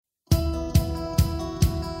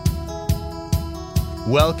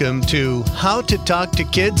Welcome to How to Talk to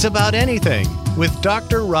Kids About Anything with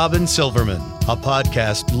Dr. Robin Silverman, a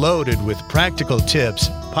podcast loaded with practical tips,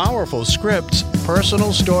 powerful scripts,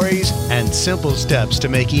 personal stories, and simple steps to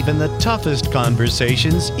make even the toughest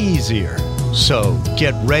conversations easier. So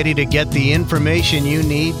get ready to get the information you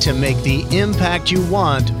need to make the impact you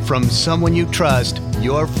want from someone you trust,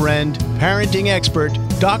 your friend, parenting expert,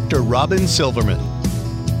 Dr. Robin Silverman.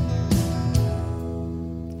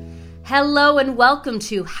 Hello and welcome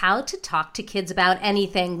to How to Talk to Kids About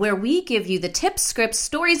Anything, where we give you the tips, scripts,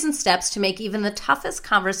 stories, and steps to make even the toughest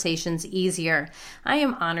conversations easier. I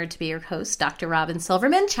am honored to be your host, Dr. Robin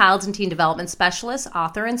Silverman, Child and Teen Development Specialist,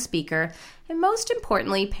 author, and speaker, and most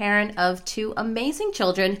importantly, parent of two amazing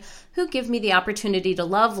children who give me the opportunity to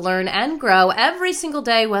love, learn, and grow every single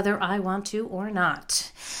day, whether I want to or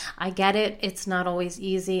not. I get it. It's not always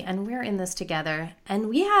easy, and we're in this together. And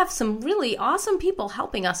we have some really awesome people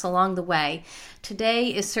helping us along the way. Today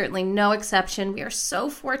is certainly no exception. We are so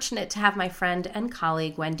fortunate to have my friend and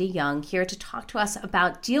colleague, Wendy Young, here to talk to us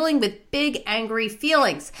about dealing with big, angry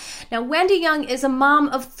feelings. Now, Wendy Young is a mom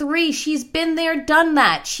of three. She's been there, done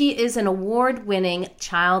that. She is an award-winning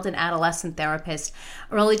child and adolescent therapist,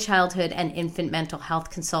 early childhood and infant mental health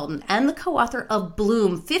consultant, and the co-author of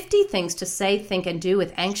Bloom, 50 Things to Say, Think, and Do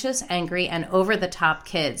with Anxious, Angry, and Over-the-Top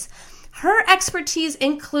Kids. Her expertise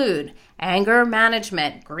include anger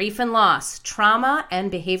management, grief and loss, trauma,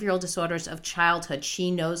 and behavioral disorders of childhood.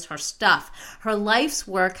 She knows her stuff. Her life's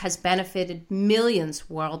work has benefited millions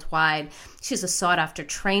worldwide. She's a sought-after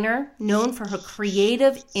trainer, known for her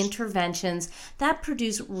creative interventions that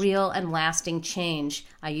produce real and lasting change.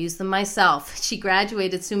 I use them myself. She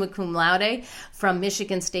graduated summa cum laude from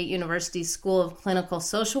Michigan State University's School of Clinical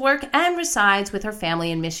Social Work and resides with her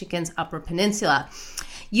family in Michigan's Upper Peninsula.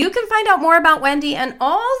 You can find out more about Wendy and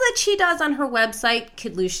all that she does on her website,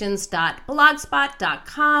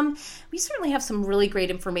 kidlutions.blogspot.com. We certainly have some really great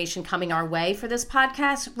information coming our way for this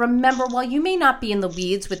podcast. Remember, while you may not be in the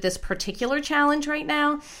weeds with this particular challenge right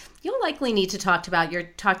now, you'll likely need to talk to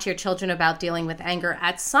your children about dealing with anger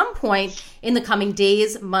at some point in the coming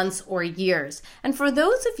days, months, or years. And for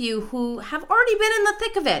those of you who have already been in the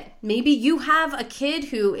thick of it, maybe you have a kid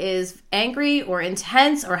who is angry or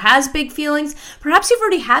intense or has big feelings. Perhaps you've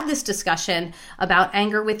already had this discussion about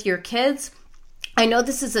anger with your kids. I know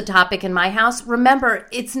this is a topic in my house. Remember,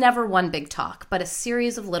 it's never one big talk, but a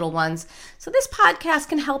series of little ones. So this podcast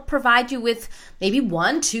can help provide you with maybe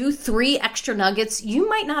 1, 2, 3 extra nuggets you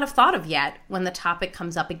might not have thought of yet when the topic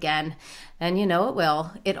comes up again. And you know it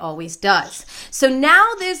will. It always does. So now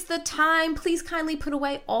is the time. Please kindly put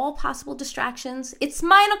away all possible distractions. It's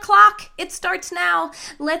 9 o'clock. It starts now.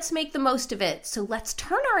 Let's make the most of it. So let's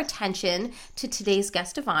turn our attention to today's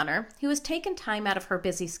guest of honor, who has taken time out of her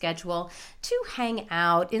busy schedule to hang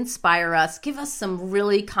out, inspire us, give us some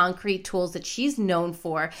really concrete tools that she's known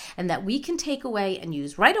for and that we can take away and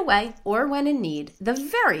use right away or when in need. The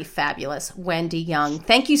very fabulous Wendy Young.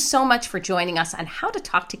 Thank you so much for joining us on How to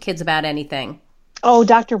Talk to Kids About Anything. Oh,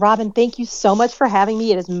 Dr. Robin, thank you so much for having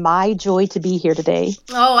me. It is my joy to be here today.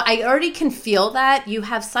 Oh, I already can feel that. You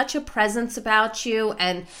have such a presence about you,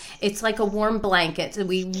 and it's like a warm blanket. And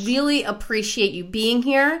we really appreciate you being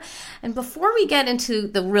here. And before we get into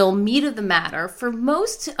the real meat of the matter, for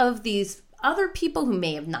most of these other people who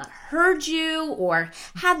may have not heard you or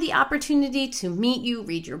had the opportunity to meet you,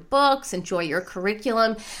 read your books, enjoy your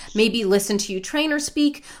curriculum, maybe listen to you train or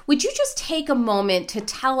speak, would you just take a moment to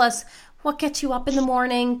tell us what gets you up in the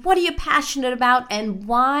morning, what are you passionate about, and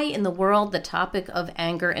why in the world the topic of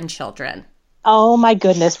anger and children? Oh my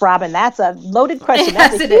goodness, Robin, that's a loaded question.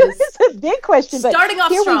 Yes, it is. It's a big question. Starting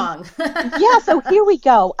off strong. So here we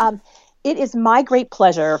go. It is my great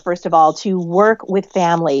pleasure, first of all, to work with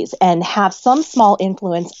families and have some small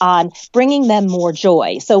influence on bringing them more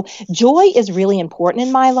joy. So joy is really important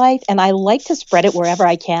in my life, and I like to spread it wherever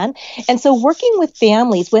I can. And so working with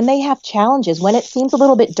families when they have challenges, when it seems a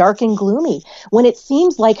little bit dark and gloomy, when it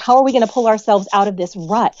seems like, how are we going to pull ourselves out of this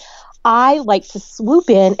rut? I like to swoop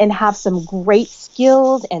in and have some great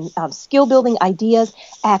skills and skill building ideas,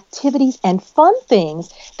 activities, and fun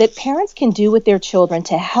things that parents can do with their children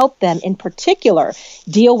to help them in particular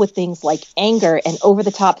deal with things like anger and over the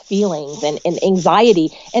top feelings and anxiety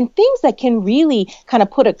and things that can really kind of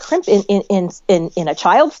put a crimp in a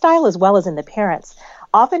child's style as well as in the parents.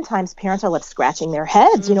 Oftentimes parents are left scratching their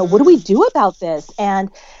heads. You know, what do we do about this? And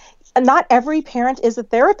not every parent is a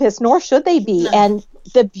therapist, nor should they be. No. And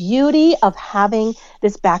the beauty of having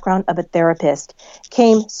this background of a therapist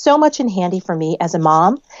came so much in handy for me as a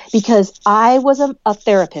mom, because I was a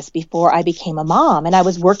therapist before I became a mom, and I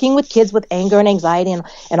was working with kids with anger and anxiety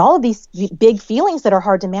and all of these big feelings that are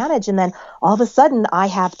hard to manage. And then all of a sudden I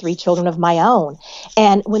have 3 children of my own.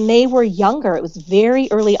 And when they were younger, it was very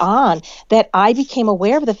early on that I became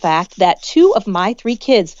aware of the fact that 2 of my 3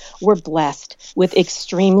 kids were blessed with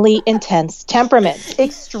extremely intense temperaments.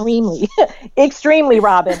 Extremely,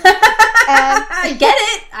 Robin. And I get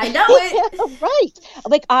it. I know it. Right.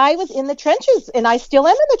 Like, I was in the trenches, and I still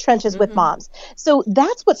am in the trenches with moms. So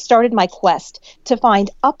that's what started my quest to find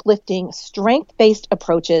uplifting, strength-based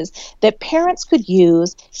approaches that parents could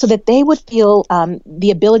use so that they would feel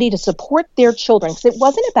the ability to support their children. Because it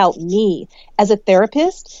wasn't about me as a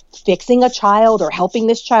therapist fixing a child or helping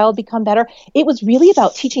this child become better. It was really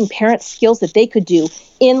about teaching parents skills that they could do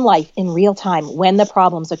in life, in real time, when the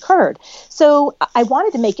problems occurred. So I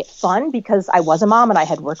wanted to make it fun because I was a mom and I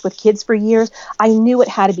had worked with kids for years. I knew it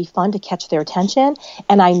had to be fun to catch their attention,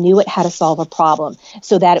 and I knew it had to solve a problem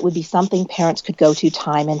so that it would be something parents could go to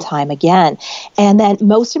time and time again. And then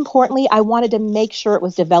most importantly, I wanted to make sure it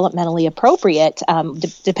was developmentally appropriate,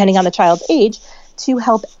 depending on the child's age, to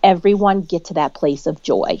help everyone get to that place of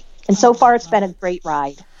joy. And so far, it's been a great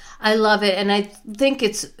ride. I love it. And I think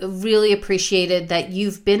it's really appreciated that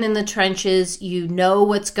you've been in the trenches, you know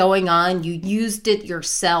what's going on, you used it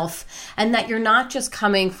yourself, and that you're not just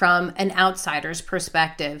coming from an outsider's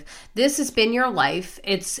perspective. This has been your life.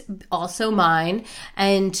 It's also mine.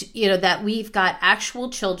 And, that we've got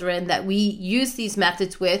actual children that we use these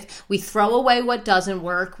methods with. We throw away what doesn't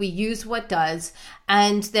work. We use what does.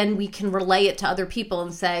 And then we can relay it to other people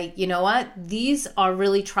and say, you know what, these are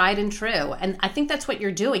really tried and true. And I think that's what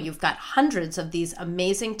you're doing. You've got hundreds of these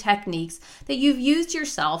amazing techniques that you've used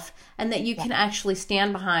yourself and that you can actually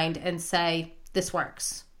stand behind and say, this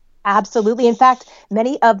works. Absolutely. In fact,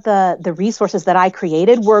 many of the resources that I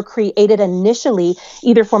created were created initially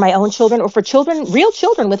either for my own children or for children, real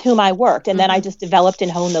children with whom I worked. And then I just developed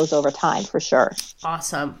and honed those over time, for sure.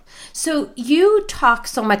 Awesome. So you talk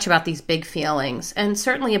so much about these big feelings, and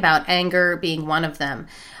certainly about anger being one of them.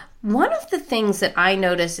 One of the things that I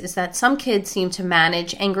notice is that some kids seem to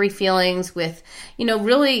manage angry feelings with,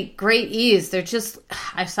 really great ease. They're just,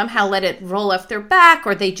 I somehow let it roll off their back,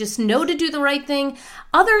 or they just know to do the right thing.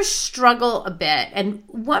 Others struggle a bit. And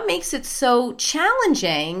what makes it so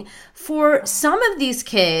challenging for some of these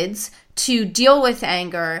kids to deal with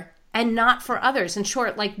anger and not for others? In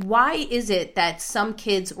short, why is it that some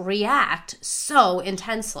kids react so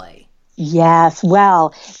intensely? Yes,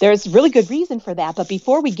 well, there's really good reason for that. But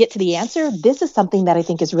before we get to the answer, this is something that I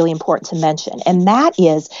think is really important to mention. And that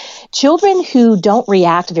is children who don't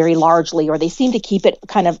react very largely, or they seem to keep it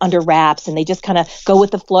kind of under wraps and they just kind of go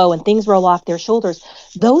with the flow and things roll off their shoulders.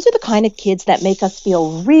 Those are the kind of kids that make us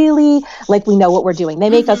feel really like we know what we're doing.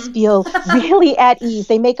 They make us feel really at ease.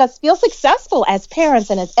 They make us feel successful as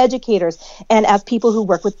parents and as educators and as people who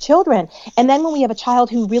work with children. And then when we have a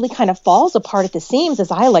child who really kind of falls apart at the seams,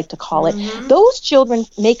 as I like to call it, those children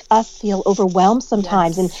make us feel overwhelmed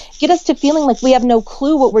sometimes and get us to feeling like we have no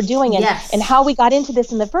clue what we're doing and how we got into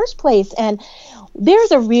this in the first place. And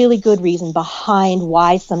there's a really good reason behind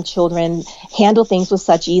why some children handle things with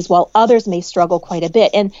such ease while others may struggle quite a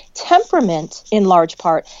bit. And temperament, in large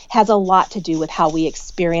part, has a lot to do with how we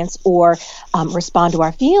experience or respond to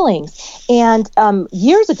our feelings. And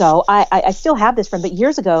years ago, I still have this friend, but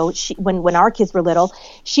years ago, when our kids were little,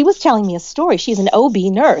 she was telling me a story. She's an OB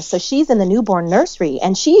nurse, so she's in the newborn nursery.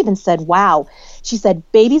 And she even said, wow, she said,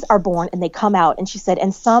 babies are born and they come out. And she said,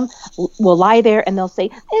 and some will lie there and they'll say,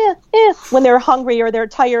 when they're hungry or they're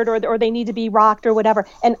tired or they need to be rocked or whatever.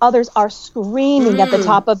 And others are screaming at the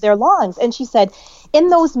top of their lungs. And she said, in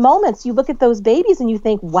those moments, you look at those babies and you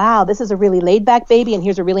think, wow, this is a really laid back baby and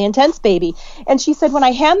here's a really intense baby. And she said, when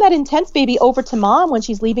I hand that intense baby over to mom when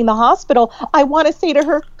she's leaving the hospital, I want to say to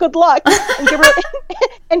her, good luck,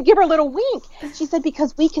 and give her a little wink. She said,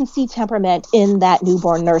 because we can see temperament in that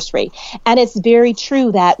newborn nursery. And it's very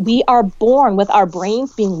true that we are born with our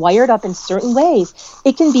brains being wired up in certain ways.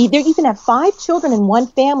 It can be there. You can have 5 children in one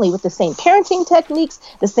family with the same parenting techniques,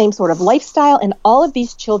 the same sort of lifestyle, and all of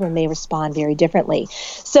these children may respond very differently.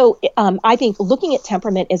 So I think looking at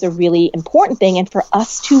temperament is a really important thing. And for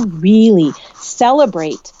us to really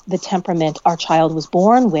celebrate the temperament our child was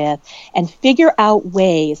born with and figure out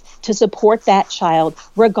ways to support that child,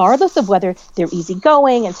 regardless of whether they're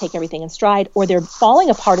easygoing and take everything in stride or they're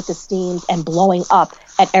falling apart at the seams and blowing blowing up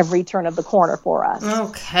at every turn of the corner for us.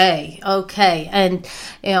 Okay. And,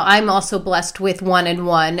 I'm also blessed with 1 and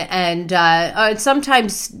 1, and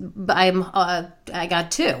sometimes I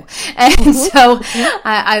got 2. And so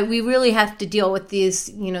we really have to deal with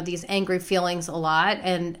these angry feelings a lot.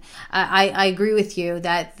 And I agree with you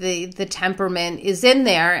that the temperament is in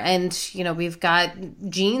there, and, we've got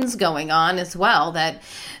genes going on as well that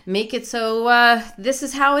make it so this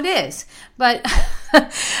is how it is. But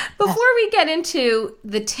before we get into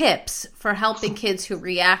the tips for helping kids who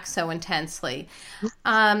react so intensely,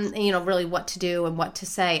 really what to do and what to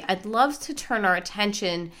say, I'd love to turn our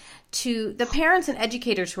attention to the parents and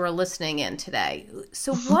educators who are listening in today.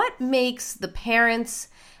 So what makes the parents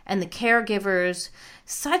and the caregivers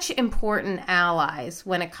such important allies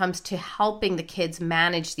when it comes to helping the kids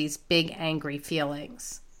manage these big, angry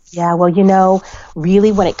feelings? Yeah, well,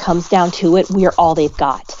 really when it comes down to it, we are all they've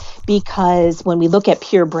got. Because when we look at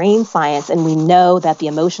pure brain science, and we know that the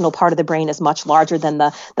emotional part of the brain is much larger than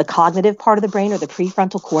the cognitive part of the brain, or the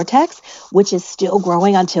prefrontal cortex, which is still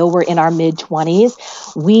growing until we're in our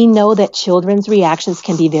mid-20s, we know that children's reactions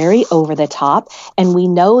can be very over the top, and we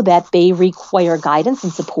know that they require guidance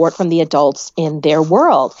and support from the adults in their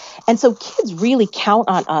world. And so kids really count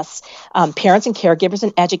on us, parents and caregivers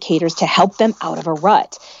and educators, to help them out of a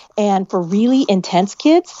rut. And for really intense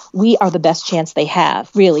kids, we are the best chance they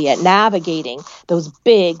have, really, at navigating those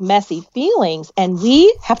big, messy feelings. And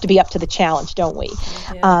we have to be up to the challenge, don't we?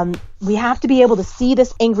 Yeah. We have to be able to see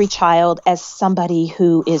this angry child as somebody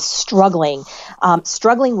who is struggling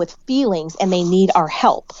with feelings, and they need our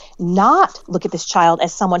help. Not look at this child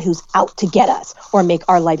as someone who's out to get us or make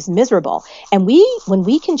our lives miserable. And when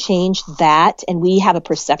we can change that, and we have a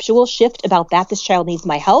perceptual shift about that, this child needs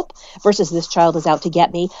my help versus this child is out to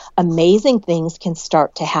get me, amazing things can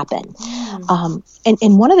start to happen.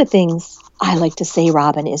 And one of the things I like to say,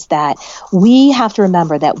 Robin, is that we have to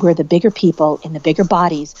remember that we're the bigger people in the bigger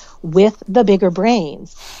bodies with the bigger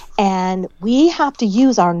brains. And we have to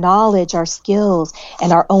use our knowledge, our skills,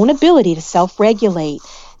 and our own ability to self-regulate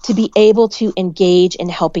to be able to engage in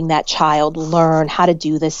helping that child learn how to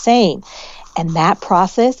do the same. And that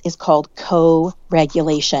process is called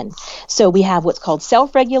co-regulation. So we have what's called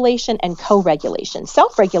self-regulation and co-regulation.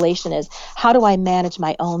 Self-regulation is, how do I manage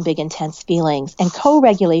my own big, intense feelings? And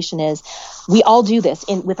co-regulation is, we all do this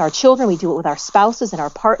with our children. We do it with our spouses and our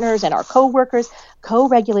partners and our co-workers.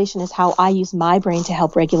 Co-regulation is how I use my brain to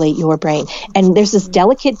help regulate your brain. And there's this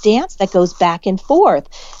delicate dance that goes back and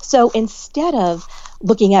forth. So instead of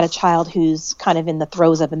looking at a child who's kind of in the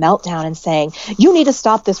throes of a meltdown and saying, you need to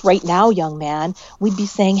stop this right now, young man, we'd be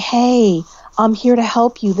saying, hey, I'm here to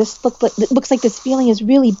help you. This looks like this feeling is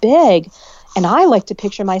really big. And I like to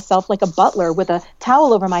picture myself like a butler with a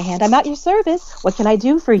towel over my hand. I'm at your service. What can I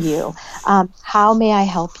do for you? How may I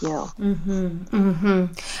help you?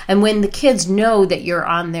 And when the kids know that you're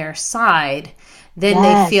on their side, then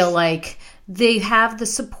they feel like they have the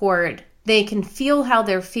support. They can feel how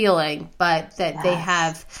they're feeling, but that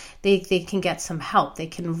they can get some help. They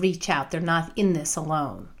can reach out. They're not in this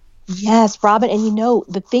alone. Yes, Robin. And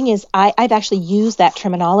the thing is, I've actually used that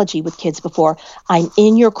terminology with kids before. I'm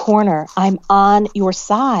in your corner. I'm on your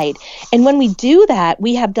side. And when we do that,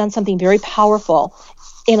 we have done something very powerful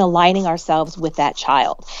in aligning ourselves with that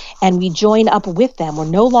child. And we join up with them. We're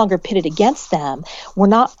no longer pitted against them. We're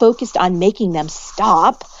not focused on making them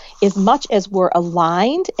stop as much as we're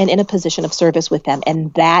aligned and in a position of service with them.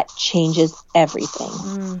 And that changes everything.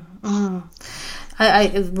 I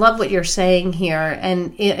love what you're saying here.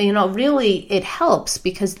 And, really it helps,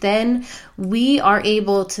 because then we are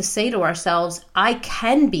able to say to ourselves, I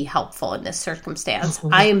can be helpful in this circumstance.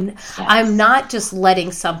 I'm not just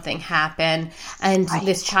letting something happen. And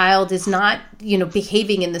this child is not,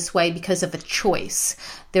 behaving in this way because of a choice.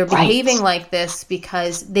 They're behaving like this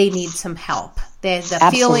because they need some help. The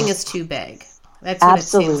feeling is too big. That's what it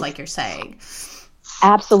seems like you're saying.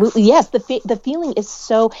 Absolutely. Yes. The feeling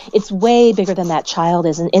is it's way bigger than that child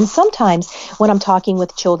is. And sometimes when I'm talking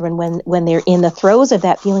with children, when they're in the throes of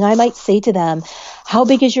that feeling, I might say to them, how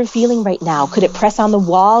big is your feeling right now? Could it press on the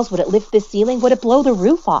walls? Would it lift the ceiling? Would it blow the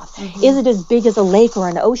roof off? Is it as big as a lake or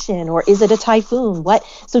an ocean, or is it a typhoon?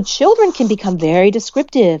 So children can become very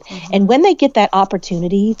descriptive. And when they get that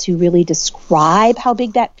opportunity to really describe how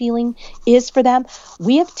big that feeling is for them,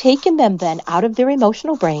 we have taken them then out of their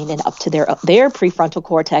emotional brain and up to their prefrontal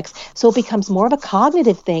cortex. So it becomes more of a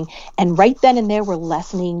cognitive thing. And right then and there, we're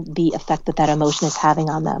lessening the effect that emotion is having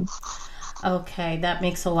on them. Okay, that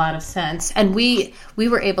makes a lot of sense. And we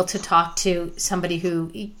were able to talk to somebody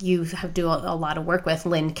who you have do a lot of work with,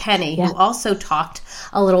 Lynn Kenny, who also talked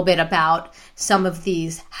a little bit about some of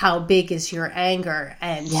these, how big is your anger,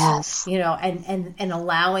 and and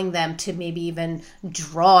allowing them to maybe even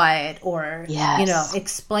draw it or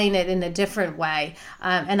explain it in a different way.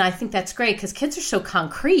 And I think that's great because kids are so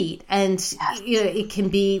concrete, and it can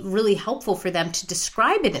be really helpful for them to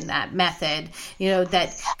describe it in that method.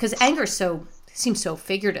 That because anger seems so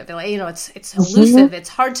figurative, it's elusive. It's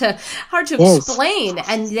hard to explain,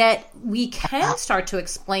 and yet we can start to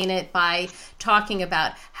explain it by talking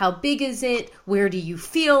about how big is it, where do you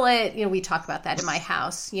feel it. We talk about that in my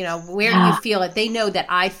house. Where do you feel it? They know that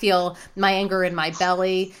I feel my anger in my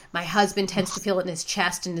belly. My husband tends to feel it in his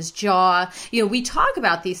chest and his jaw. We talk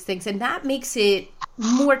about these things, and that makes it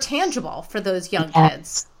more tangible for those young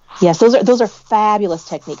kids. Yes, those are fabulous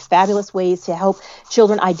techniques, fabulous ways to help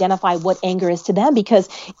children identify what anger is to them, because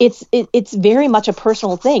it's very much a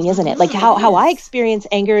personal thing, isn't it? Like how I experience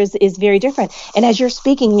anger is very different. And as you're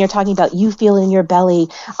speaking and you're talking about you feel it in your belly,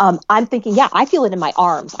 I'm thinking, I feel it in my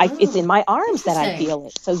arms. It's in my arms that I feel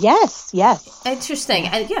it. So yes. Interesting.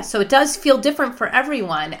 And so it does feel different for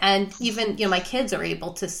everyone. And even, my kids are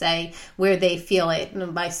able to say where they feel it.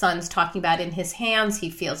 My son's talking about in his hands, he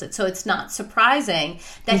feels it. So it's not surprising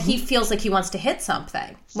that he feels like he wants to hit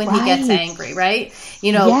something when he gets angry, right?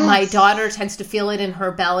 My daughter tends to feel it in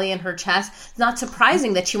her belly and her chest. It's not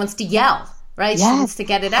surprising that she wants to yell, right? She wants to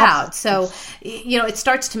get it out. So, it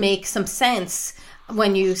starts to make some sense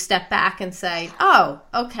when you step back and say, oh,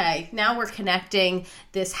 okay, now we're connecting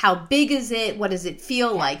this, how big is it, what does it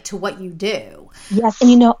feel like, to what you do. Yes,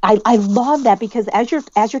 and I love that, because as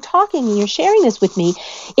you're talking and you're sharing this with me,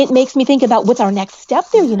 it makes me think about what's our next step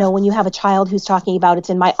there. When you have a child who's talking about it's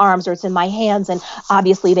in my arms or it's in my hands, and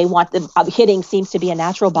obviously they want the hitting seems to be a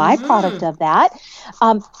natural byproduct of that.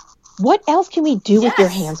 What else can we do with your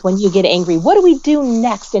hands when you get angry? What do we do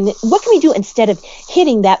next? And what can we do instead of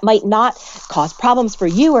hitting that might not cause problems for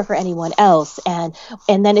you or for anyone else? And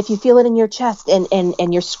then if you feel it in your chest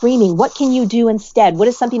and you're screaming, what can you do instead? What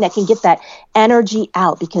is something that can get that energy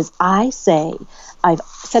out? Because I've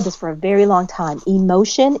said this for a very long time,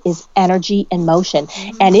 emotion is energy in motion,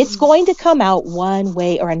 and it's going to come out one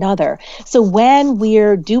way or another. So when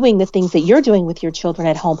we're doing the things that you're doing with your children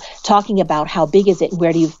at home, talking about how big is it and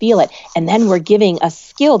where do you feel it, and then we're giving a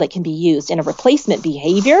skill that can be used in a replacement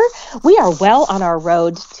behavior, we are well on our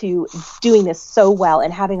road to doing this so well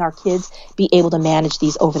and having our kids be able to manage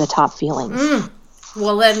these over-the-top feelings.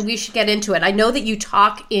 Well, then we should get into it. I know that you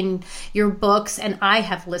talk in your books, and I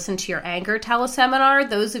have listened to your anger teleseminar.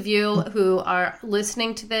 Those of you who are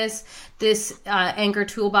listening to this anger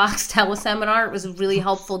toolbox teleseminar, was really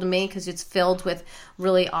helpful to me because it's filled with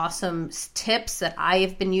really awesome tips that I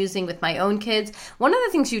have been using with my own kids. One of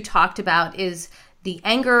the things you talked about is the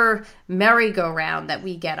anger merry-go-round that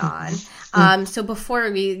we get on. So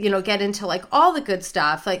before we, get into all the good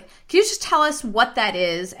stuff, can you just tell us what that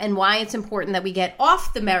is and why it's important that we get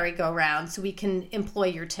off the merry-go-round so we can employ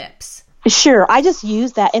your tips? Sure. I just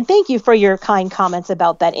use that. And thank you for your kind comments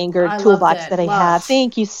about that anger toolbox that I have.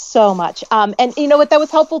 Thank you so much. And you know what? That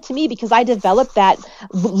was helpful to me because I developed that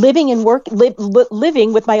living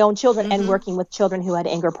with my own children and working with children who had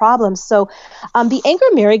anger problems. So the anger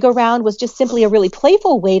merry-go-round was just simply a really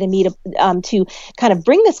playful way to me to kind of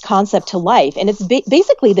bring this concept to life. And it's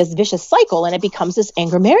basically this vicious cycle, and it becomes this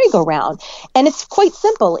anger merry-go-round. And it's quite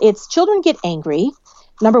simple. It's children get angry.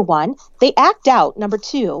 Number one, they act out. Number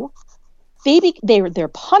two, they're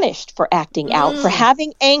punished for acting out, for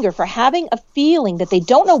having anger, for having a feeling that they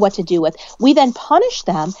don't know what to do with. We then punish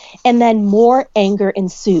them, and then more anger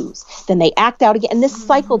ensues. Then they act out again, and this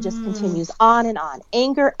cycle just continues on and on.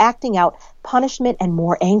 Anger, acting out, punishment, and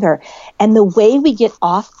more anger. And the way we get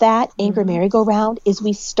off that anger merry-go-round is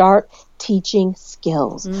we start teaching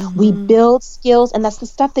skills. We build skills, and that's the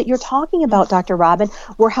stuff that you're talking about, Dr. Robin.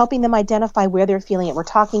 We're helping them identify where they're feeling it. We're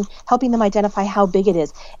helping them identify how big it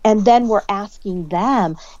is. And then we're asking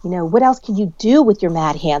them, what else can you do with your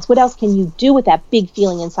mad hands? What else can you do with that big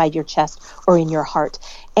feeling inside your chest or in your heart?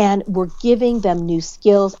 And we're giving them new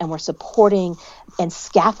skills, and we're supporting and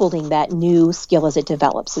scaffolding that new skill as it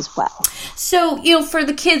develops as well. So, for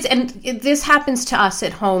the kids, and this happens to us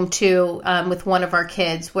at home too, with one of our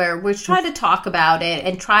kids, where we're trying to talk about it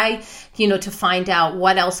and try, to find out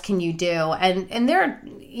what else can you do. And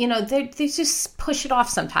they just push it off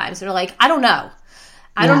sometimes. They're like, I don't know.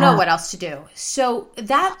 I don't know what else to do. So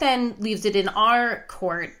that then leaves it in our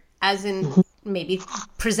court, as in maybe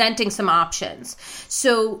presenting some options.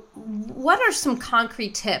 So what are some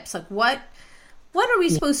concrete tips? what are we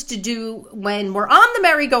supposed to do when we're on the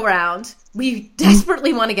merry-go-round? We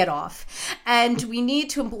desperately want to get off, and we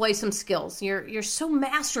need to employ some skills. You're so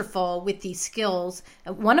masterful with these skills.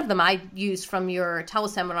 One of them I used from your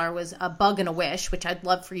teleseminar was a bug and a wish, which I'd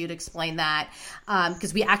love for you to explain that,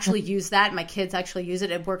 because we actually use that. My kids actually use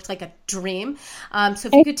it. It worked like a dream. So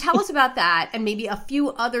if you could tell us about that, and maybe a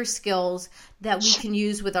few other skills that we can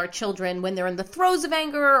use with our children when they're in the throes of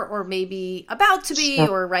anger, or maybe about to be,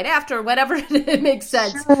 or right after, or whatever it makes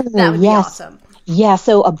sense. That would be awesome. Yeah,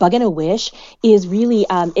 so a bug and a wish is really,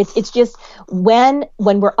 it's just when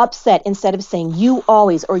we're upset, instead of saying you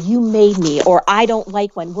always, or you made me, or I don't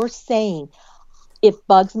like when, we're saying it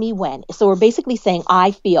bugs me when. So we're basically saying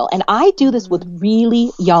I feel, and I do this with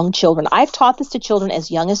really young children. I've taught this to children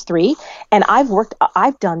as young as 3, and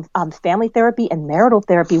I've done family therapy and marital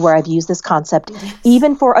therapy where I've used this concept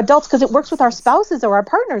even for adults, because it works with our spouses or our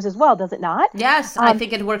partners as well, does it not? Yes, I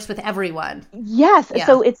think it works with everyone. Yes. Yeah.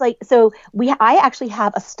 So it's like, I actually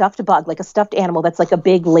have a stuffed bug, like a stuffed animal that's like a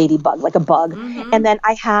big ladybug, like a bug. Mm-hmm. And then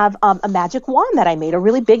I have a magic wand that I made, a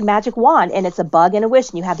really big magic wand, and it's a bug and a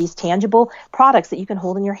wish, and you have these tangible products that you can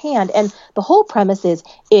hold in your hand. And the whole premise is,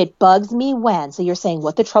 it bugs me when, so you're saying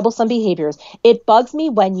what the troublesome behaviors, it bugs me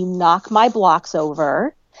when you knock my blocks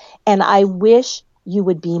over, and I wish you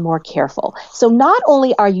would be more careful. So not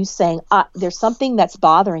only are you saying there's something that's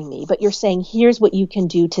bothering me, but you're saying here's what you can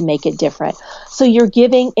do to make it different. So you're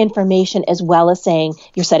giving information as well as saying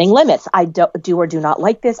you're setting limits. I do or do not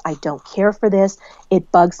like this. I don't care for this.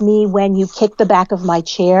 It bugs me when you kick the back of my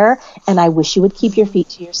chair, and I wish you would keep your feet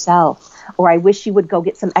to yourself. Or I wish you would go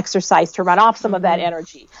get some exercise to run off some of that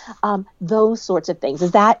energy. Those sorts of things.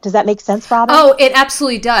 Does that make sense, Robin? Oh, it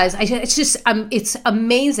absolutely does. It's just, it's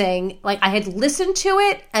amazing. Like, I had listened to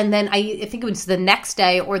it, and then I think it was the next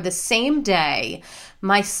day or the same day,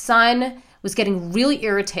 my son was getting really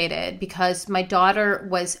irritated because my daughter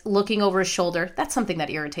was looking over his shoulder. That's something that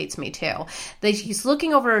irritates me too. He's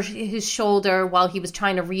looking over his shoulder while he was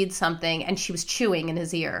trying to read something, and she was chewing in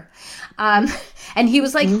his ear. And he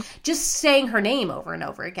was like just saying her name over and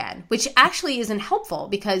over again, which actually isn't helpful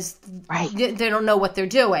because they don't know what they're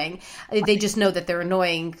doing. They just know that they're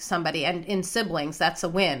annoying somebody. And in siblings, that's a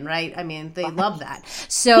win, right? I mean, they love that.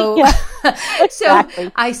 So, so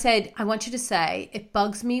I said, I want you to say, it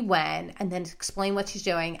bugs me when, and then explain what she's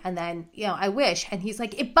doing, and then, I wish. And he's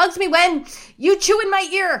like, it bugs me when you chew in my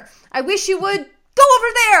ear. I wish you would go over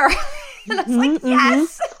there. And I was like,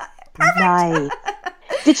 yes, perfect. Nice.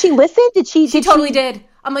 Did she listen? She totally did.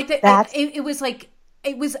 I'm like, it was like,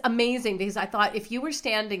 it was amazing, because I thought if you were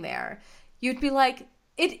standing there, you'd be like,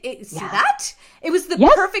 see that? It was the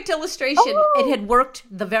perfect illustration. Oh. It had worked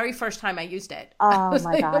the very first time I used it. Oh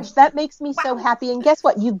my gosh. That makes me so happy. And guess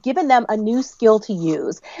what? You've given them a new skill to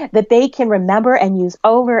use that they can remember and use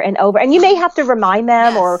over and over. And you may have to remind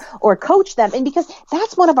them or coach them. And because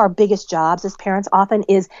that's one of our biggest jobs as parents often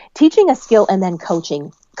is teaching a skill and then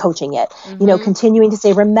coaching it, continuing to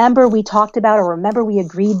say, remember we talked about, or remember we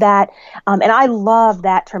agreed that. And I love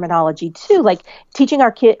that terminology too, like teaching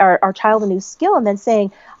our child a new skill and then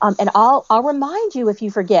saying, and I'll remind you if you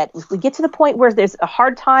forget. If we get to the point where there's a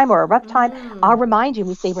hard time or a rough time, I'll remind you. And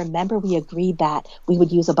we say, remember we agreed that we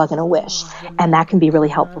would use a bug and a wish. And that can be really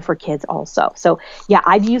helpful for kids also. So yeah,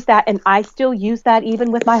 I've used that, and I still use that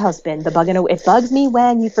even with my husband, the bug and a wish. It bugs me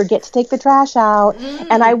when you forget to take the trash out.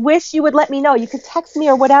 And I wish you would let me know. You could text me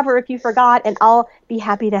or whatever if you forgot, and I'll be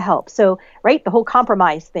happy to help. So, right, the whole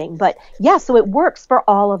compromise thing. But yeah, so it works for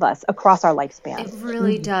all of us across our lifespan. It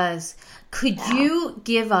really does. Could you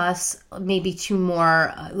give us maybe 2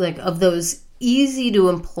 more of those easy to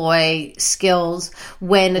employ skills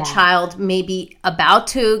when a child may be about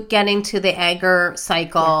to get into the anger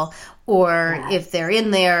cycle, or if they're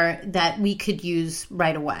in there, that we could use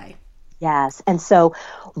right away? Yes. And so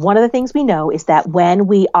one of the things we know is that when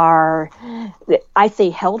we are, I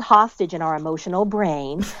say, held hostage in our emotional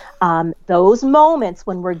brain, those moments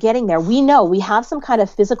when we're getting there, we know we have some kind of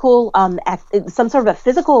physical, some sort of a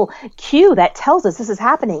physical cue that tells us this is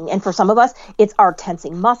happening. And for some of us, it's our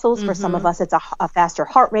tensing muscles. For some of us, it's a faster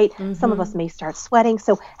heart rate. Some of us may start sweating.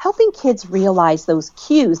 So helping kids realize those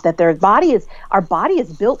cues that our body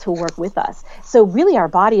is built to work with us. So really our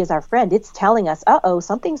body is our friend. It's telling us,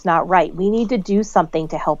 something's not right. We need to do something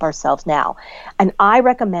to help ourselves now. And I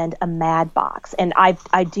recommend a MAD box. And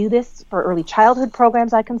I do this for early childhood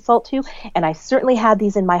programs I consult to, and I certainly had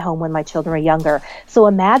these in my home when my children were younger. So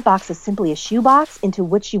a MAD box is simply a shoebox into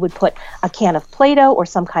which you would put a can of Play-Doh or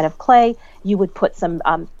some kind of clay. You would put some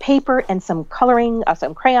paper and some coloring,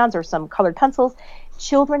 some crayons or some colored pencils.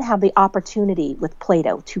 children have the opportunity with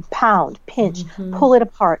Play-Doh to pound, pinch, pull it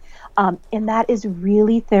apart. And that is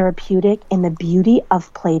really therapeutic. And the beauty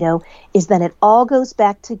of Play-Doh is that it all goes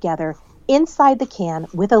back together inside the can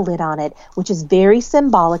with a lid on it, which is very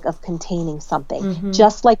symbolic of containing something,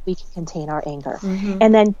 just like we can contain our anger.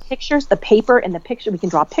 And then pictures, the paper and the picture, we can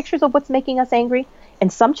draw pictures of what's making us angry.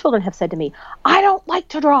 And some children have said to me, I don't like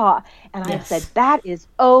to draw. And I've said, that is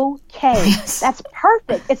okay. That's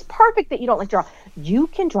perfect. It's perfect that you don't like to draw. You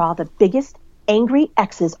can draw the biggest angry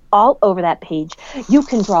X's all over that page. You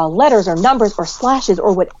can draw letters or numbers or slashes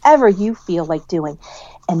or whatever you feel like doing.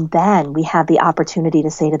 And then we have the opportunity to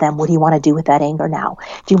say to them, what do you want to do with that anger now?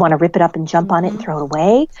 Do you want to rip it up and jump on it and throw it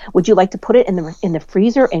away? Would you like to put it in the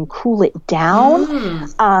freezer and cool it down?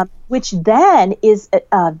 Which then is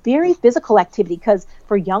a very physical activity, because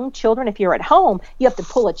for young children, if you're at home, you have to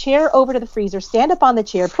pull a chair over to the freezer, stand up on the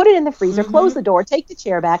chair, put it in the freezer, close the door, take the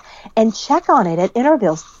chair back, and check on it at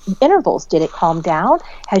intervals. Did it calm down?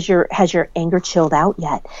 Has your anger chilled out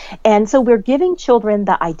yet? And so we're giving children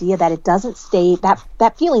the idea that it doesn't stay,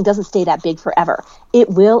 that feeling doesn't stay that big forever. It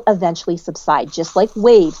will eventually subside, just like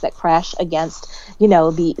waves that crash against,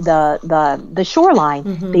 the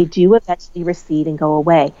shoreline. They do eventually recede and go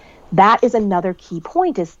away. That is another key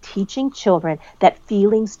point, is teaching children that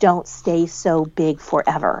feelings don't stay so big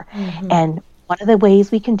forever. And one of the ways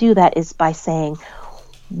we can do that is by saying,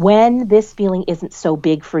 when this feeling isn't so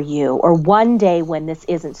big for you, or one day when this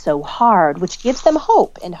isn't so hard, which gives them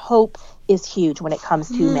hope. And hope is huge when it comes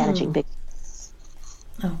to managing big feelings.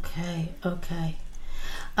 Okay.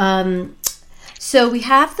 So we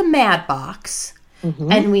have the Mad Box,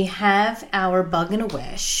 and we have our Bug and a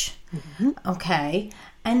Wish. Okay.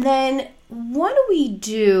 And then what do we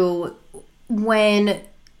do when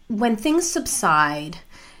things subside?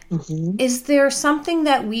 Is there something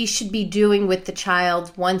that we should be doing with the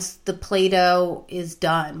child once the Play-Doh is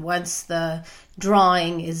done, once the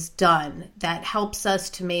drawing is done, that helps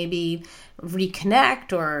us to maybe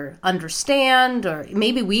reconnect or understand, or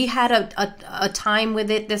maybe we had a time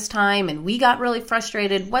with it this time and we got really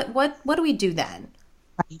frustrated? What do we do then?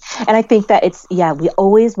 And I think that we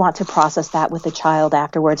always want to process that with the child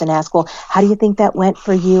afterwards and ask, well, how do you think that went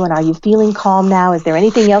for you? And are you feeling calm now? Is there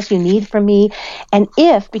anything else you need from me? And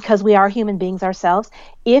because we are human beings ourselves,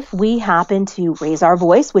 if we happen to raise our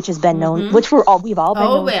voice, which has been known, which we've all been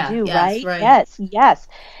known to do, right? Yes.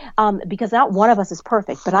 Because not one of us is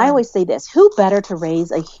perfect. But I always say this, who better to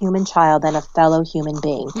raise a human child than a fellow human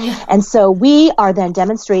being? And so we are then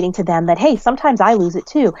demonstrating to them that, hey, sometimes I lose it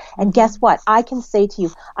too. And guess what? I can say to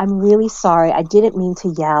you, I'm really sorry. I didn't mean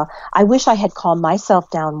to yell. I wish I had calmed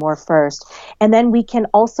myself down more first. And then we can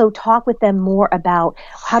also talk with them more about,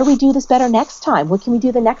 how do we do this better next time? What can we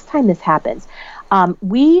do the next time this happens?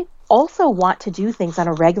 We also want to do things on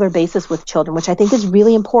a regular basis with children, which I think is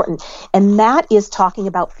really important. And that is talking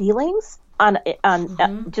about feelings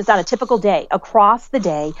just on a typical day, across the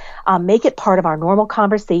day. Make it part of our normal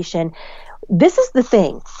conversation. This is the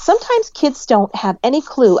thing. Sometimes kids don't have any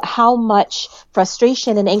clue how much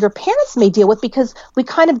frustration and anger parents may deal with, because we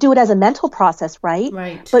kind of do it as a mental process, right?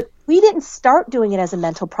 But we didn't start doing it as a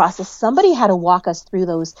mental process. Somebody had to walk us through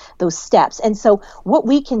those steps. And so what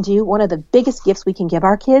we can do, one of the biggest gifts we can give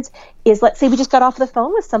our kids is, let's say we just got off the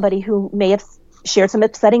phone with somebody who may have shared some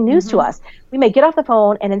upsetting news to us. We may get off the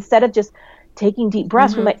phone, and instead of just taking deep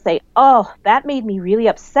breaths, we might say, oh, that made me really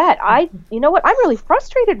upset. You know what? I'm really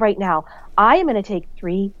frustrated right now. I am going to take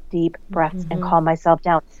 3 deep breaths and calm myself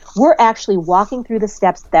down. We're actually walking through the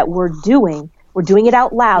steps that we're doing. We're doing it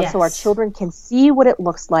out loud so our children can see what it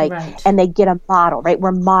looks like, and they get a model, right?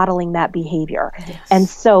 We're modeling that behavior. And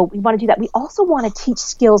so we want to do that. We also want to teach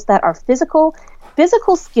skills that are physical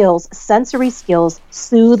skills, sensory skills,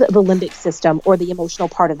 soothe the limbic system, or the emotional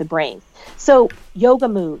part of the brain. So yoga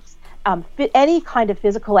moves. Any kind of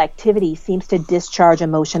physical activity seems to discharge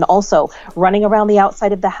emotion. Also, running around the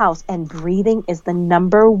outside of the house and breathing is the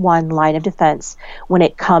number one line of defense when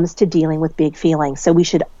it comes to dealing with big feelings. So we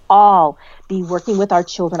should all be working with our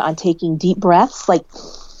children on taking deep breaths, like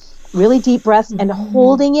really deep breaths, and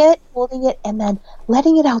holding it, and then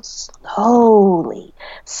letting it out slowly.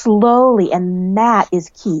 And that is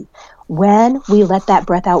key. When we let that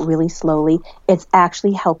breath out really slowly, it's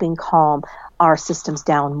actually helping calm our systems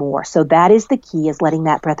down more. So that is the key, is letting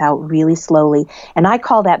that breath out really slowly. And I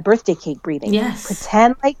call that birthday cake breathing.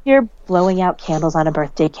 Pretend like you're blowing out candles on a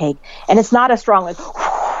birthday cake. And it's not a strong, like,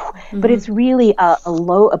 but it's really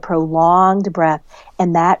a prolonged breath.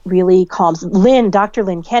 And that really calms. Dr.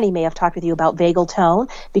 Lynn Kenny may have talked with you about vagal tone,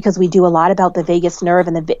 because we do a lot about the vagus nerve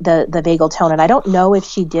and the vagal tone. And I don't know if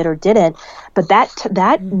she did or didn't, but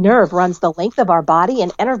that nerve runs the length of our body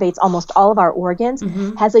and innervates almost all of our organs,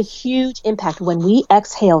 has a huge impact. When we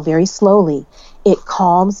exhale very slowly, it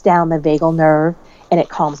calms down the vagal nerve, and it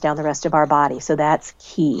calms down the rest of our body. So that's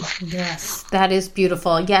key. Yes, that is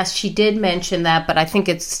beautiful. Yes, she did mention that, but I think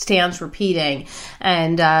it stands repeating.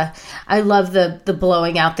 And I love the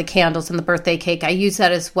blowing out the candles and the birthday cake. I use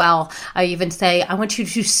that as well. I even say, I want you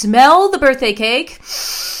to smell the birthday cake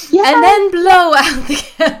and then blow out the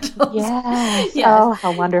candles. Yes. Oh,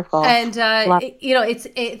 how wonderful. And, I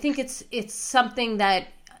think it's something that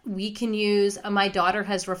we can use. My daughter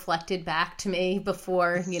has reflected back to me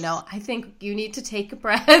before, I think you need to take a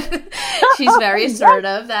breath. She's very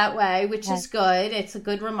assertive that way, which is good. It's a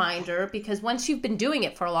good reminder, because once you've been doing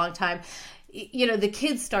it for a long time, the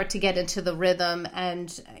kids start to get into the rhythm,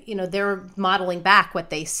 and, they're modeling back what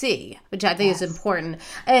they see, which I think is important.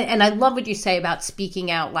 And I love what you say about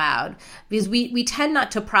speaking out loud, because we tend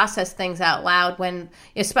not to process things out loud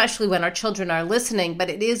especially when our children are listening, but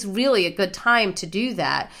it is really a good time to do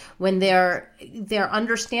that when they're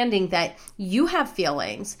understanding that you have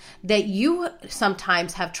feelings, that you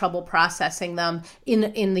sometimes have trouble processing them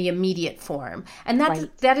in the immediate form, and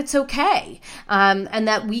that it's okay. And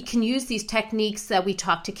that we can use these techniques that we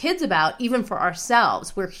talk to kids about, even for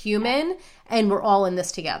ourselves. We're human, and we're all in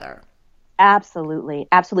this together. Absolutely.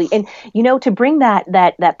 Absolutely. And, to bring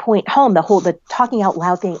that point home, the talking out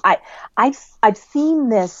loud thing, I've seen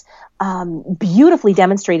this beautifully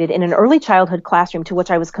demonstrated in an early childhood classroom to which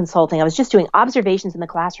I was consulting. I was just doing observations in the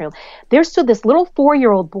classroom. There stood this little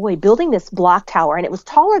 4-year-old boy building this block tower, and it was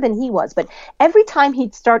taller than he was. But every time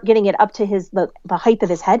he'd start getting it up to the height of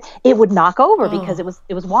his head, it would knock over because it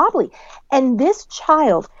was wobbly. And this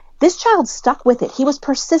child stuck with it. He was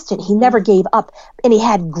persistent. He never gave up. And he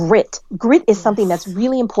had grit. Grit is something that's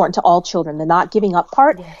really important to all children, the not giving up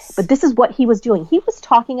part. Yes. But this is what he was doing. He was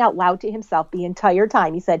talking out loud to himself the entire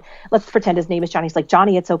time. He said, let's pretend his name is Johnny. He's like,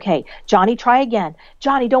 Johnny, it's okay. Johnny, try again.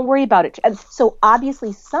 Johnny, don't worry about it. And so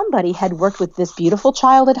obviously somebody had worked with this beautiful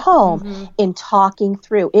child at home in talking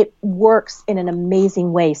through. It works in an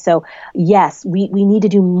amazing way. So yes, we need to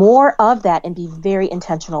do more of that and be very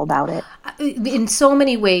intentional about it. In so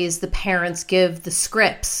many ways, the parents give the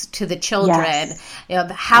scripts to the children,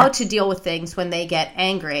 how to deal with things when they get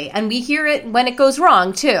angry. And we hear it when it goes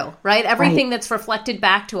wrong too, right? Everything that's reflected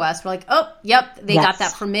back to us, we're like, oh, yep, they got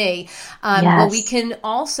that from me. Well, we can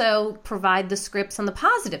also provide the scripts on the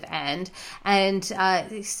positive end and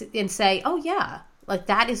say, oh yeah, like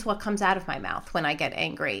that is what comes out of my mouth when I get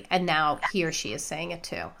angry. And now he or she is saying it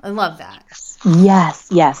too. I love that.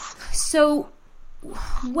 Yes. So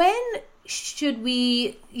when should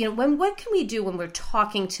we, what can we do when we're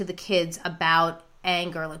talking to the kids about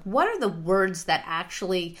anger? Like, what are the words that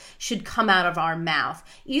actually should come out of our mouth?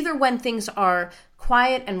 Either when things are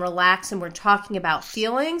quiet and relaxed and we're talking about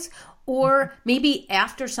feelings, or maybe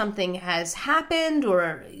after something has happened,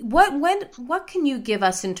 or what can you give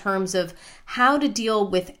us in terms of how to deal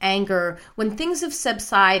with anger when things have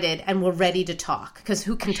subsided and we're ready to talk? Because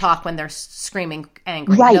who can talk when they're screaming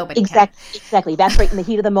angry? Right, nobody exactly. That's right in the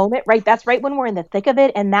heat of the moment, right? That's right when we're in the thick of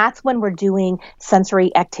it, and that's when we're doing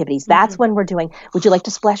sensory activities. That's when we're doing, would you like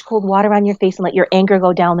to splash cold water on your face and let your anger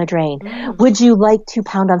go down the drain? Would you like to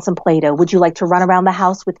pound on some Play-Doh? Would you like to run around the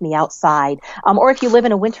house with me outside? Or if you live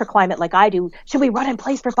in a winter climate like I do, should we run in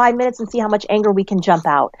place for 5 minutes and see how much anger we can jump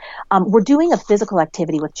out? We're doing a physical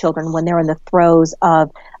activity with children when they're in the throes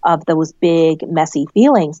of those big, messy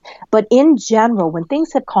feelings. But in general, when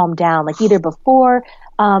things have calmed down, like either before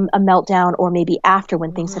a meltdown or maybe after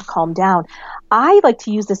when things have calmed down, I like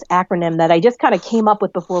to use this acronym that I just kind of came up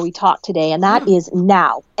with before we talked today, and that is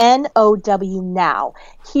NOW, N-O-W, now.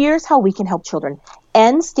 Here's how we can help children.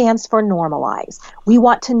 N stands for normalize. We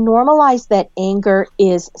want to normalize that anger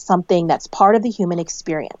is something that's part of the human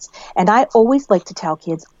experience. And I always like to tell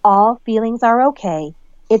kids, all feelings are okay.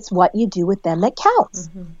 It's what you do with them that counts.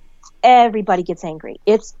 Everybody gets angry.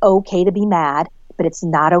 It's okay to be mad, but it's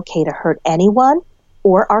not okay to hurt anyone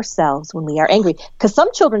or ourselves when we are angry. Because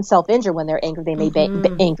some children self-injure when they're angry. They may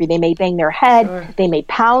angry. They may bang their head. They may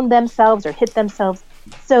pound themselves or hit themselves.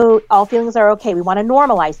 So all feelings are okay. We want to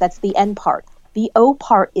normalize. That's the N part. The O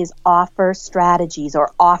part is offer strategies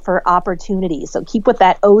or offer opportunities. So keep with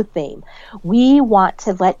that O theme. We want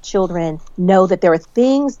to let children know that there are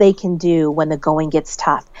things they can do when the going gets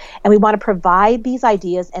tough. And we want to provide these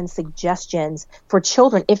ideas and suggestions for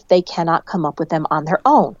children if they cannot come up with them on their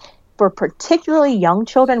own. for particularly young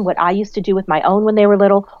children, what I used to do with my own when they were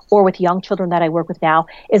little, or with young children that I work with now,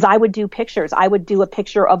 is I would do pictures. I would do a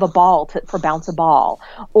picture of a ball for bounce a ball,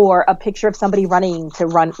 or a picture of somebody running to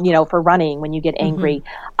run, for running when you get angry,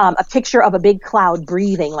 a picture of a big cloud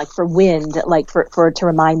breathing, like for wind, like for to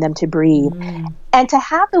remind them to breathe. And to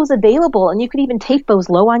have those available, and you could even tape those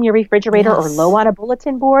low on your refrigerator or low on a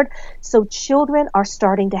bulletin board. So children are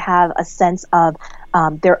starting to have a sense of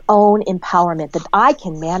their own empowerment, that I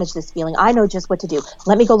can manage this feeling. I know just what to do.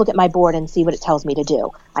 Let me go look at my board and see what it tells me to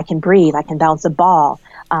do. I can breathe. I can bounce a ball.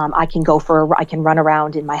 I can run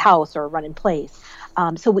around in my house or run in place.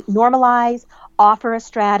 So we normalize, offer a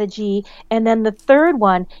strategy. And then the third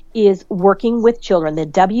one is working with children. The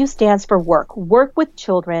W stands for work. Work with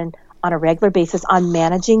children on a regular basis on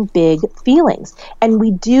managing big feelings. And we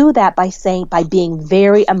do that by being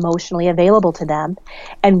very emotionally available to them.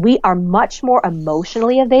 And we are much more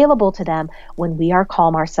emotionally available to them when we are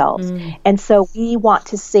calm ourselves. And so we want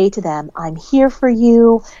to say to them, I'm here for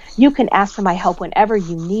you. You can ask for my help whenever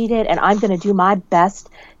you need it. And I'm going to do my best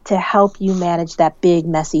to help you manage that big,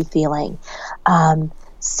 messy feeling. And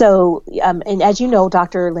as you know,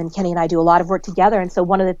 Dr. Lynn Kenny and I do a lot of work together. And so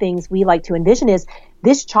one of the things we like to envision is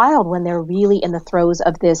this child, when they're really in the throes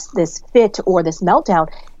of this fit or this meltdown,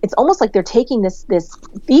 it's almost like they're taking this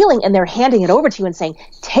feeling and they're handing it over to you and saying,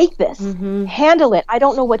 take this, handle it. I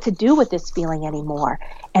don't know what to do with this feeling anymore.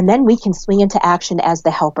 And then we can swing into action as the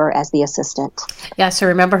helper, as the assistant. Yes, I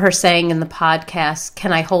remember her saying in the podcast,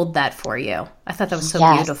 can I hold that for you? I thought that was so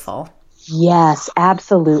beautiful. Yes,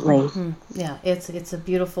 absolutely. Yeah, it's a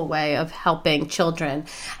beautiful way of helping children.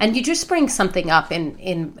 And you just bring something up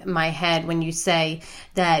in my head when you say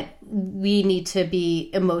that we need to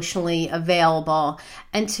be emotionally available.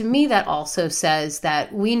 And to me, that also says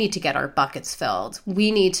that we need to get our buckets filled.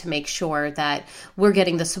 We need to make sure that we're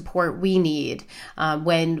getting the support we need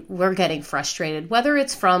when we're getting frustrated, whether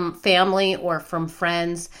it's from family or from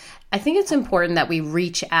friends. I think it's important that we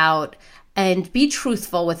reach out and be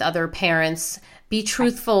truthful with other parents, be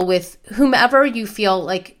truthful with whomever you feel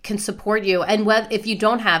like can support you. And if you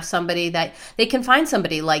don't have somebody, that they can find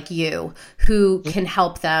somebody like you who can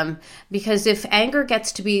help them. Because if anger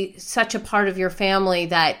gets to be such a part of your family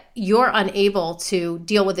that you're unable to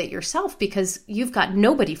deal with it yourself because you've got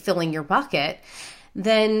nobody filling your bucket,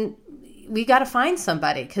 then we got to find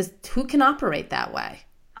somebody, because who can operate that way?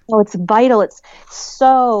 Oh, it's vital. It's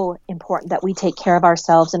so important that we take care of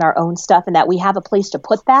ourselves and our own stuff, and that we have a place to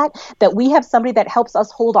put that we have somebody that helps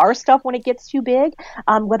us hold our stuff when it gets too big,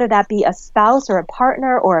 whether that be a spouse or a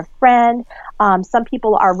partner or a friend. Some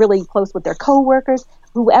people are really close with their coworkers.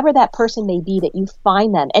 Whoever that person may be, that you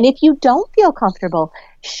find them. And if you don't feel comfortable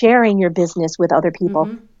sharing your business with other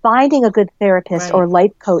people, finding a good therapist or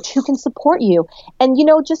life coach who can support you and,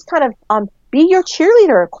 just kind of be your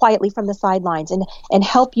cheerleader quietly from the sidelines and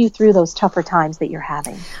help you through those tougher times that you're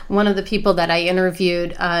having. One of the people that I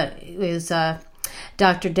interviewed is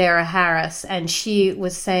Dr. Dara Harris, and she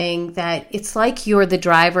was saying that it's like you're the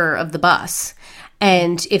driver of the bus.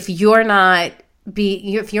 And if you're not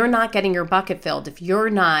getting your bucket filled, if you're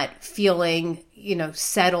not feeling,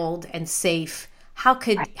 settled and safe, how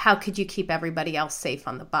could you keep everybody else safe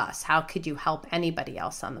on the bus? How could you help anybody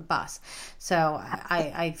else on the bus? So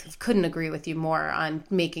I couldn't agree with you more on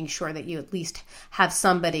making sure that you at least have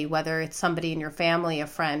somebody, whether it's somebody in your family, a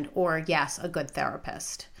friend, or yes, a good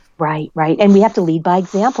therapist. Right. And we have to lead by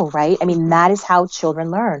example, right? I mean, that is how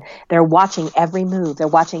children learn. They're watching every move. They're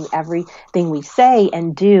watching everything we say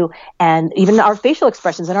and do. And even our facial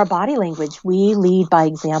expressions and our body language, we lead by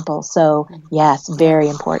example. So yes, very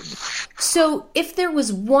important. So if there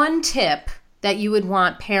was one tip that you would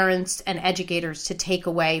want parents and educators to take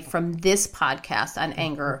away from this podcast on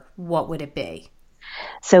anger, what would it be?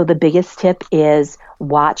 So the biggest tip is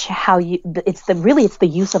watch how it's the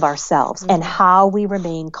use of ourselves and how we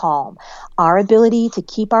remain calm. Our ability to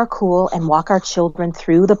keep our cool and walk our children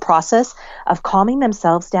through the process of calming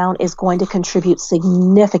themselves down is going to contribute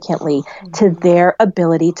significantly to their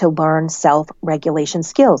ability to learn self-regulation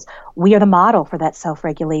skills. We are the model for that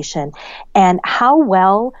self-regulation, and how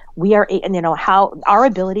well we are, how our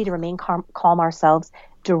ability to remain calm ourselves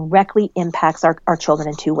directly impacts our children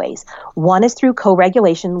in two ways. One is through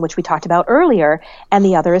co-regulation, which we talked about earlier, and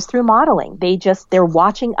the other is through modeling. They're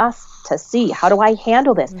watching us to see, how do I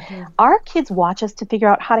handle this? Our kids watch us to figure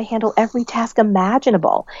out how to handle every task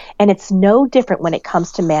imaginable. And it's no different when it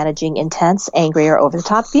comes to managing intense, angry, or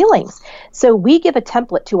over-the-top feelings. So we give a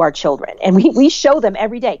template to our children, and we show them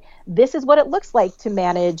every day, this is what it looks like to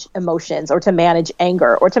manage emotions, or to manage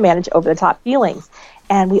anger, or to manage over-the-top feelings.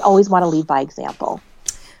 And we always want to lead by example.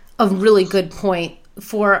 A really good point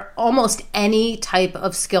for almost any type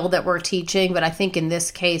of skill that we're teaching, but I think in this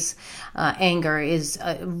case, anger is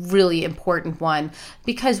a really important one,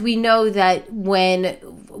 because we know that when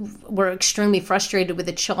we're extremely frustrated with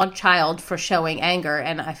a child for showing anger,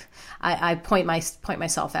 and I point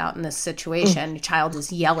myself out in this situation. Your child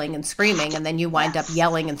is yelling and screaming, and then you wind up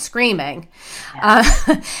yelling and screaming.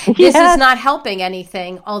 This is not helping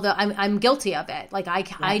anything. Although I'm guilty of it. Like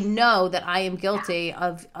I know that I am guilty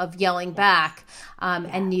of yelling back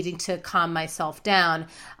and needing to calm myself down.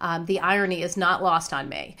 The irony is not lost on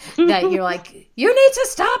me that you're like, you need to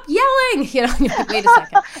stop yelling. You're like, wait a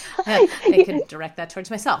second. I could direct that towards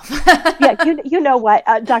myself. You know what,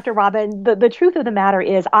 Dr. Robin, the truth of the matter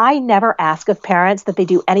is I never ask of parents that they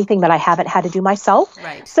do anything that I haven't had to do myself.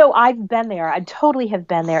 Right. So I've been there. I totally have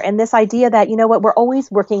been there. And this idea that, you know what, we're always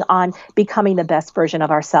working on becoming the best version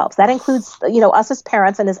of ourselves. That includes, us as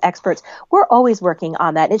parents and as experts. We're always working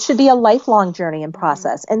on that. It should be a lifelong journey and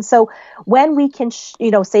process. And so when we can,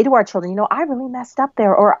 say to our children, I really messed up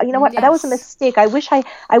there, or what, that was a mistake. I wish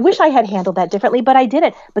I had handled that differently, but I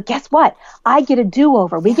didn't. But guess what? I get a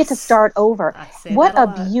do-over. We get to start over. What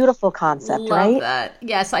a beautiful concept, right? Love that.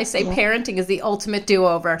 Yes, I say parenting is the ultimate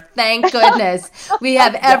do-over. Thank goodness. We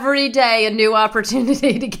have every day a new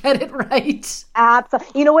opportunity to get it right.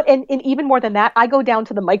 Absolutely. You know what? And even more than that, I go down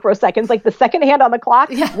to the microseconds, like the second hand on the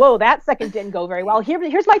clock. Yeah. Whoa, that second didn't go very well.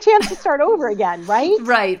 Here's my chance to start over again, right?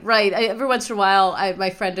 Right. Every once in a while,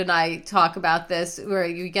 my friend and I talk about this, where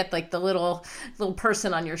you get like the little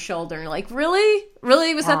person on your shoulder, and you're like, really?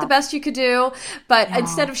 Was that the best you could do? But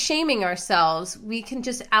instead of shaming ourselves, we can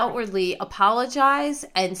just outwardly apologize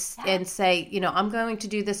and say, I'm going to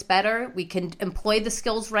do this better. We can employ the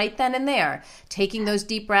skills right then and there. Taking those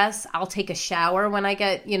deep breaths. I'll take a shower when I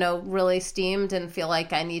get, really steamed and feel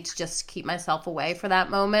like I need to just keep myself away for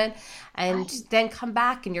that moment. And then come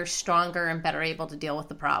back and you're stronger and better able to deal with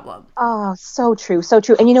the problem. Oh, so true. So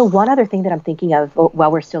true. And one other thing that I'm thinking of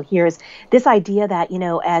while we're still here is this idea that,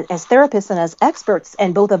 as therapists and as experts,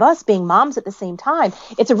 and both of us being moms at the same time,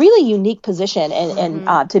 it's a really unique position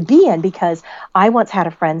and to be in, because I once had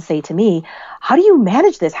a friend say to me, how do you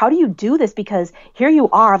manage this? How do you do this? Because here you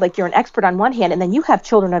are, like you're an expert on one hand, and then you have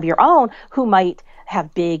children of your own who might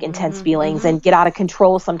have big, intense feelings and get out of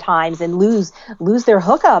control sometimes and lose their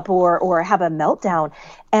hookup or have a meltdown.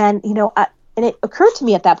 And, and it occurred to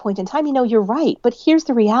me at that point in time, you're right. But here's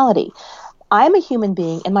the reality. I'm a human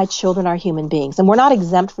being and my children are human beings. And we're not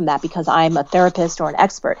exempt from that because I'm a therapist or an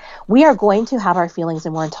expert. We are going to have our feelings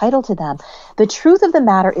and we're entitled to them. The truth of the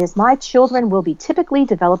matter is my children will be typically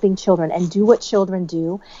developing children and do what children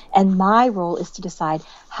do. And my role is to decide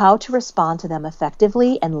how to respond to them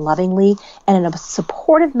effectively and lovingly and in a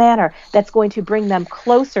supportive manner that's going to bring them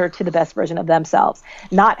closer to the best version of themselves.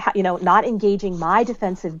 Not engaging my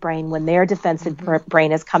defensive brain when their defensive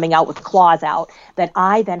brain is coming out with claws out, that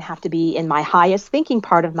I then have to be in my highest thinking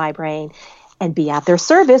part of my brain and be at their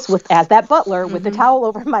service as that butler with the towel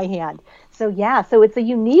over my hand. So it's a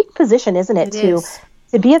unique position, isn't it?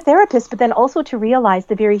 To be a therapist, but then also to realize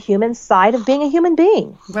the very human side of being a human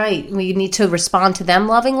being. Right. We need to respond to them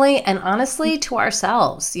lovingly and honestly to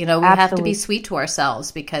ourselves. We have to be sweet to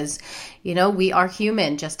ourselves because, we are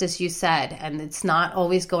human, just as you said, and it's not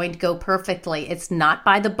always going to go perfectly. It's not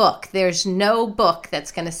by the book. There's no book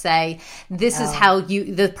that's going to say, this is how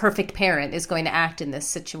the perfect parent is going to act in this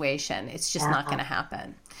situation. It's just not going to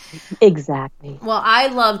happen. Exactly. Well, I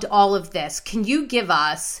loved all of this. Can you give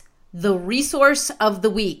us the resource of the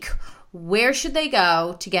week? Where should they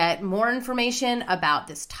go to get more information about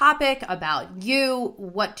this topic, about you?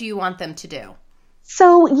 What do you want them to do?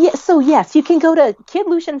 So yes, you can go to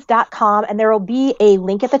kidlutions.com and there will be a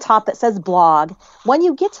link at the top that says blog. When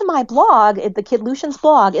you get to my blog, the Kidlutions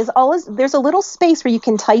blog there's a little space where you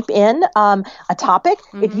can type in a topic.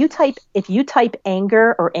 If you type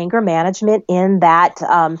anger or anger management in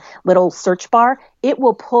that little search bar, it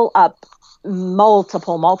will pull up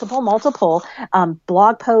multiple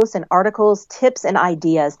blog posts and articles, tips and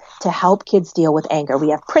ideas to help kids deal with anger. We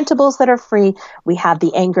have printables that are free. We have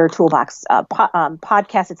the Anger Toolbox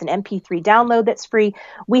podcast. It's an MP3 download that's free.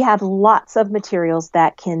 We have lots of materials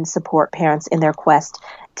that can support parents in their quest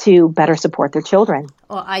to better support their children.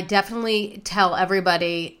 Well, I definitely tell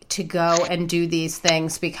everybody to go and do these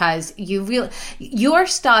things because your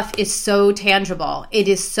stuff is so tangible. It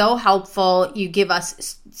is so helpful. You give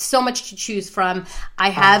us so much to choose from. I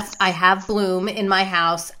have Bloom in my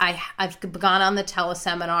house. I've gone on the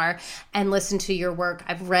teleseminar and listened to your work.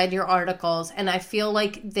 I've read your articles, and I feel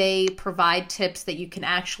like they provide tips that you can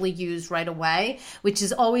actually use right away, which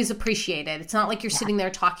is always appreciated. It's not like you're sitting there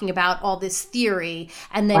talking about all this theory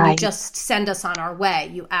and then you just send us on our way.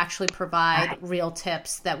 You actually provide real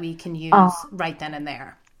tips that we can use right then and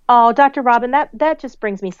there. Oh, Dr. Robin, that just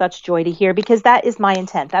brings me such joy to hear, because that is my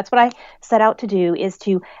intent. That's what I set out to do, is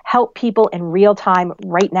to help people in real time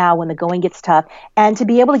right now when the going gets tough, and to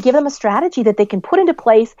be able to give them a strategy that they can put into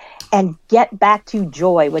place and get back to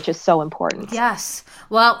joy, which is so important. Yes.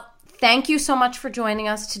 Well, thank you so much for joining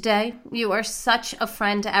us today. You are such a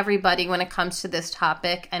friend to everybody when it comes to this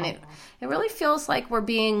topic, and it really feels like we're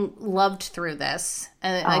being loved through this.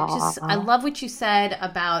 And I love what you said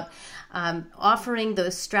about offering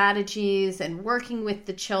those strategies and working with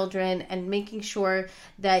the children and making sure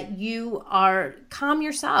that you are calm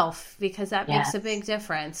yourself, because that makes a big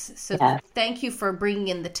difference. So thank you for bringing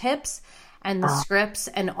in the tips and the scripts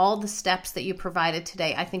and all the steps that you provided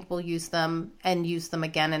today. I think we'll use them and use them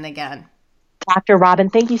again and again. Dr. Robin,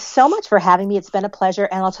 thank you so much for having me. It's been a pleasure.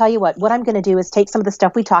 And I'll tell you what I'm going to do is take some of the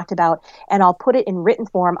stuff we talked about and I'll put it in written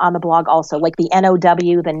form on the blog also, like the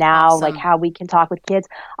NOW, the now, like how we can talk with kids.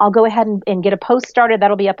 I'll go ahead and get a post started.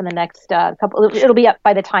 That'll be up in the next couple. It'll be up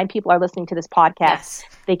by the time people are listening to this podcast. Yes.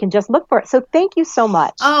 They can just look for it. So thank you so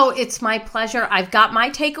much. Oh, it's my pleasure. I've got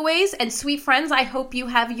my takeaways, and sweet friends, I hope you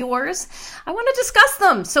have yours. I want to discuss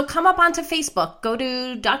them. So come up onto Facebook. Go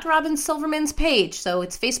to Dr. Robin Silverman's page. So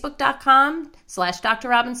it's facebook.com/Dr.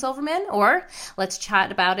 Robin Silverman, or let's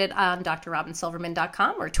chat about it on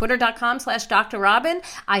drrobinsilverman.com or twitter.com/Dr. Robin.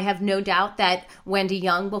 I have no doubt that Wendy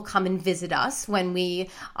Young will come and visit us when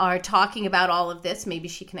we are talking about all of this. Maybe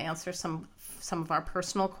she can answer some of our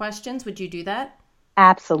personal questions. Would you do that?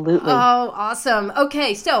 Absolutely. Oh, awesome.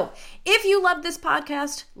 Okay, so if you love this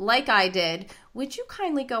podcast like I did, would you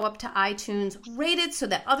kindly go up to iTunes, rate it so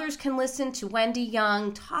that others can listen to Wendy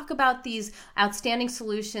Young talk about these outstanding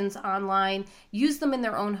solutions online, use them in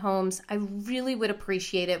their own homes. I really would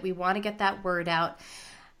appreciate it. We want to get that word out.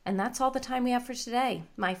 And that's all the time we have for today.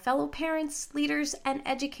 My fellow parents, leaders, and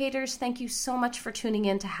educators, thank you so much for tuning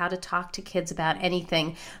in to How to Talk to Kids About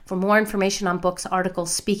Anything. For more information on books,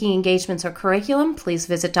 articles, speaking engagements, or curriculum, please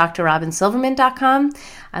visit drrobinsilverman.com.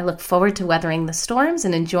 I look forward to weathering the storms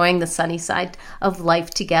and enjoying the sunny side of life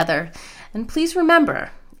together. And please remember,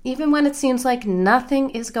 even when it seems like nothing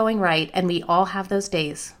is going right, and we all have those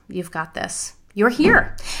days, you've got this. You're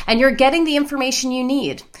here, and you're getting the information you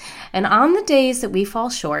need. And on the days that we fall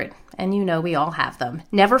short, and you know we all have them,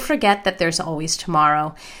 never forget that there's always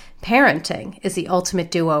tomorrow. Parenting is the ultimate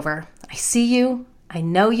do-over. I see you, I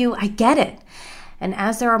know you, I get it. And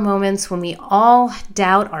as there are moments when we all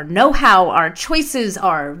doubt our know-how, our choices,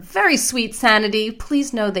 our very sweet sanity,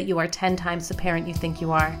 please know that you are 10 times the parent you think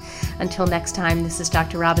you are. Until next time, this is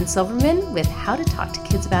Dr. Robin Silverman with How to Talk to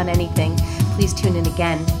Kids About Anything. Please tune in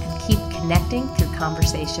again and keep connecting through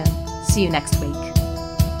conversation. See you next week.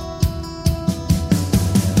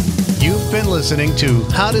 You've been listening to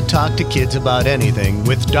How to Talk to Kids About Anything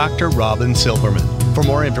with Dr. Robin Silverman. For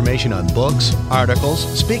more information on books, articles,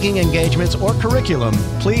 speaking engagements, or curriculum,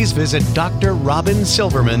 please visit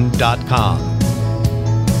drrobinsilverman.com.